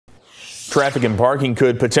Traffic and parking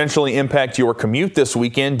could potentially impact your commute this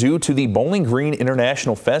weekend due to the Bowling Green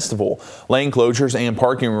International Festival. Lane closures and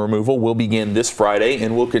parking removal will begin this Friday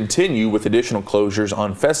and will continue with additional closures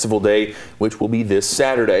on Festival Day, which will be this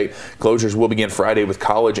Saturday. Closures will begin Friday with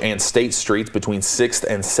College and State Streets between 6th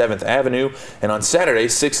and 7th Avenue, and on Saturday,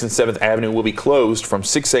 6th and 7th Avenue will be closed from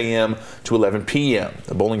 6 a.m. to 11 p.m.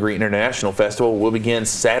 The Bowling Green International Festival will begin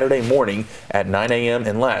Saturday morning at 9 a.m.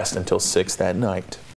 and last until 6 that night.